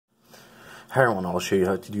Hi everyone, I'll show you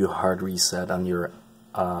how to do a hard reset on your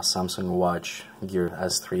Samsung Watch Gear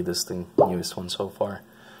S3, this thing, newest one so far.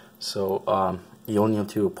 So you'll need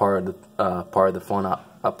to power the phone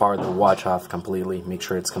up, power the watch off completely, make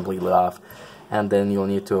sure it's completely off, and then you'll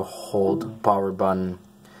need to hold power button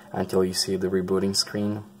until you see the rebooting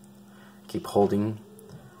screen. Keep holding,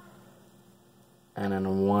 and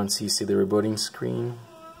then once you see the rebooting screen,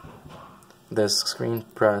 this screen,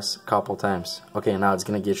 press a couple times. Okay, now it's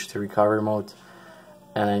gonna get you to recovery mode,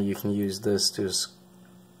 and then you can use this to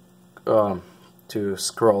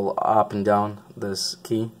scroll up and down this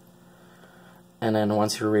key. And then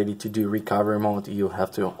once you're ready to do recovery mode, you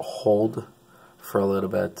have to hold for a little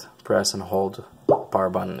bit, press and hold power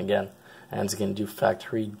button again, and it's gonna do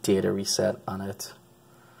factory data reset on it.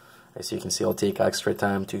 As you can see, it'll take extra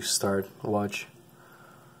time to start watch.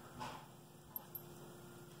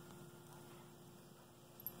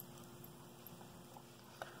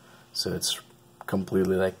 So it's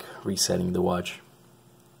completely like resetting the watch.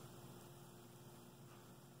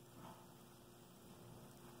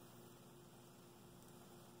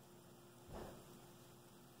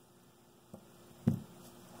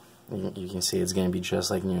 You can see it's going to be just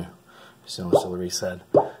like new as soon as it'll reset.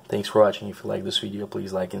 Thanks for watching. If you like this video,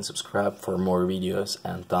 please like and subscribe for more videos,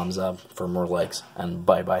 and thumbs up for more likes. And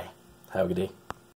bye bye. Have a good day.